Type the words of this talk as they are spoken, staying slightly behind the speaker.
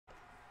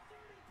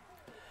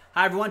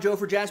Hi everyone, Joe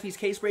for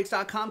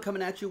JaspysCaseBreaks.com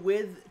coming at you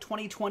with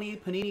 2020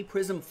 Panini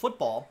PRIZM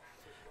Football.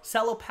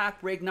 Cello pack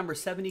break number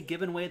 70,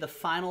 giving away the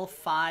final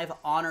 5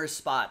 honors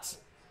spots.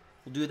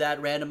 We'll do that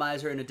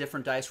randomizer in a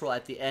different dice roll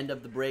at the end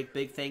of the break.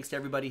 Big thanks to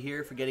everybody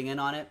here for getting in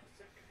on it.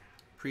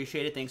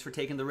 Appreciate it. Thanks for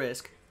taking the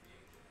risk.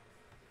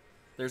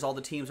 There's all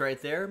the teams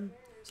right there.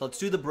 So let's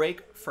do the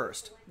break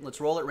first. Let's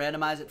roll it,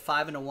 randomize it,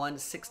 5 and a 1,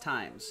 6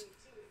 times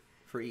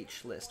for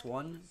each list.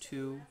 1,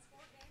 2,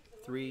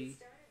 3,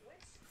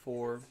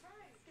 4,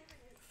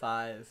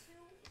 5,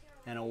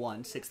 and a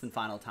 1, 6th and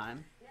final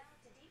time.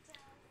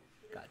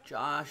 Got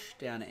Josh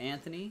down to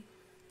Anthony.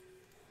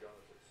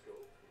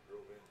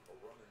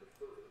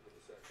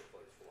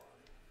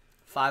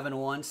 Five and a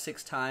 1,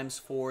 6 times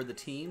for the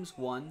teams.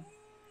 1,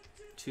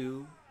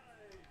 2,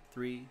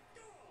 3,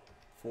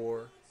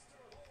 4,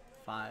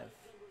 5,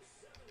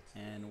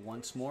 and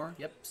once more.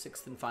 Yep,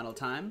 6th and final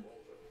time.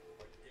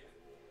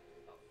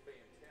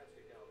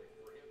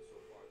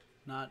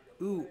 Not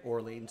New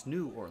Orleans,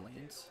 New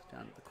Orleans,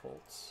 down to the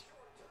Colts.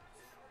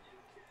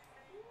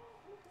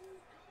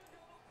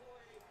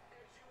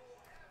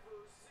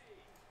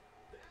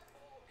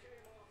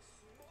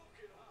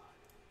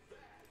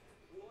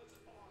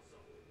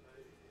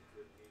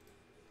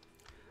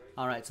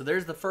 All right, so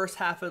there's the first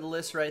half of the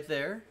list right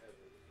there.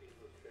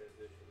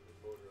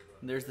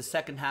 And there's the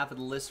second half of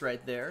the list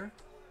right there.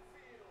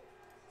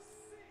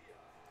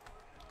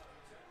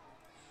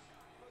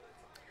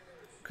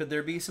 Could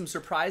there be some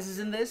surprises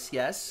in this?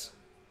 Yes,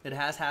 it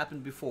has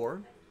happened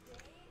before.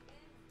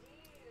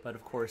 But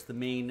of course, the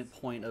main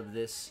point of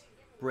this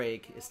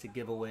break is to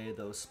give away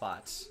those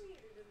spots.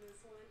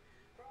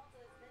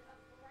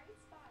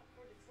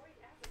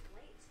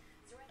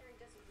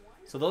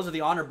 So those are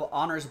the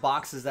honors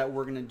boxes that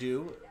we're going to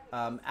do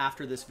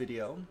after this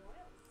video.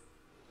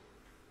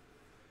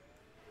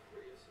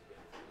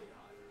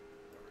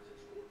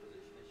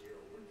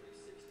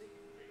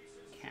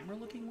 Camera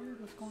looking weird?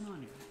 What's going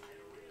on here?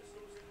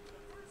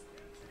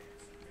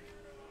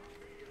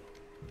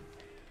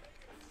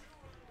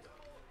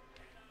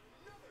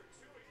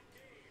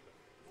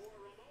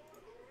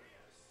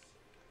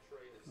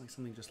 Like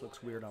something just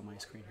looks weird on my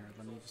screen here.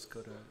 Let me just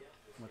go to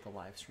what the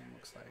live stream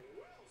looks like.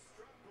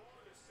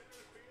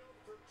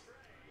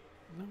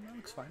 No, that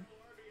looks fine.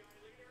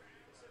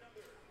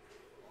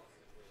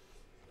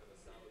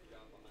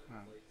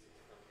 Wow.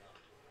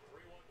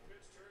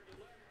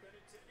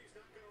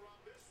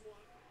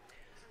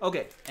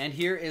 Okay, and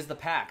here is the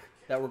pack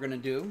that we're going to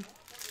do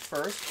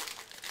first.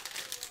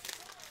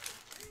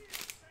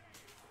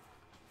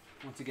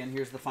 Once again,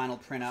 here's the final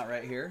printout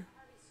right here.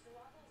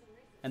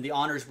 And the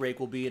honors break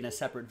will be in a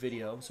separate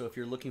video. So if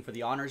you're looking for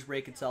the honors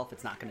break itself,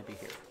 it's not going to be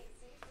here.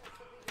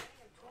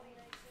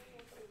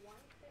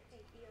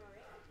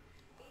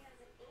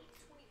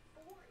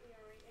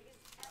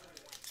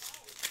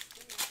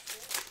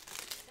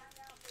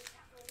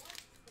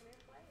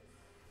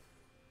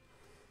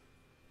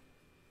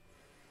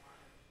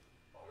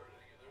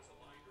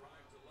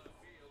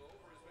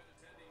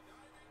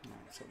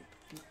 So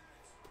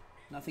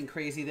nothing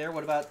crazy there.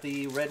 What about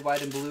the red,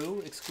 white, and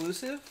blue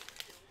exclusive?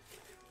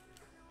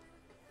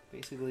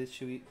 Basically,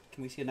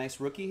 can we see a nice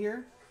rookie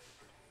here?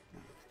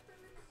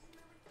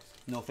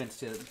 No offense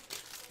to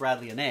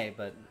Bradley and A,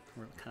 but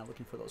we're kind of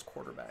looking for those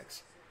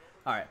quarterbacks.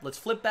 All right, let's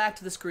flip back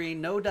to the screen.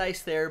 No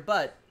dice there,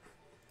 but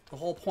the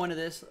whole point of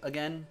this,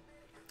 again,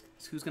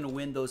 is who's going to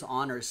win those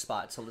honors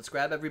spots. So let's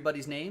grab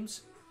everybody's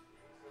names.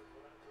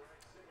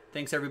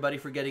 Thanks, everybody,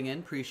 for getting in.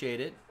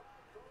 Appreciate it.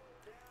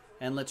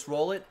 And let's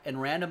roll it and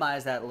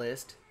randomize that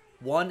list.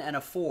 1 and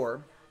a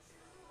 4,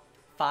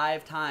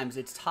 5 times.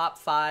 It's top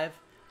 5.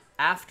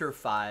 After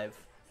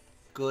 5,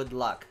 good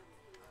luck.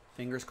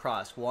 Fingers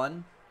crossed.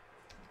 1,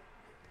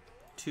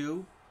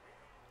 2,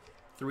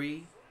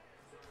 3,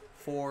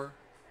 4,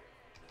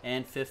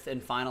 and 5th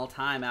and final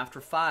time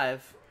after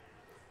 5.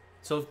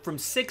 So from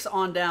 6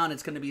 on down,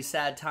 it's going to be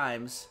sad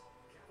times.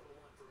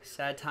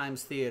 Sad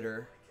times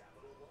theater.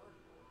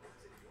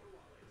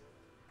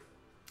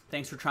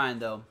 Thanks for trying,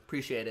 though.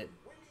 Appreciate it.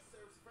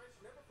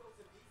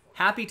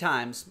 Happy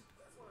times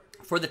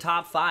for the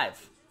top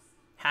 5.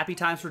 Happy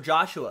times for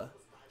Joshua,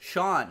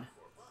 Sean,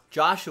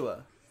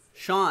 Joshua,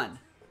 Sean,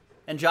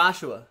 and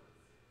Joshua.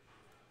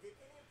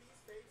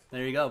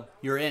 There you go.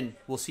 You're in.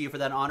 We'll see you for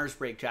that honors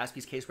break.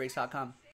 JaspysCaseBreaks.com.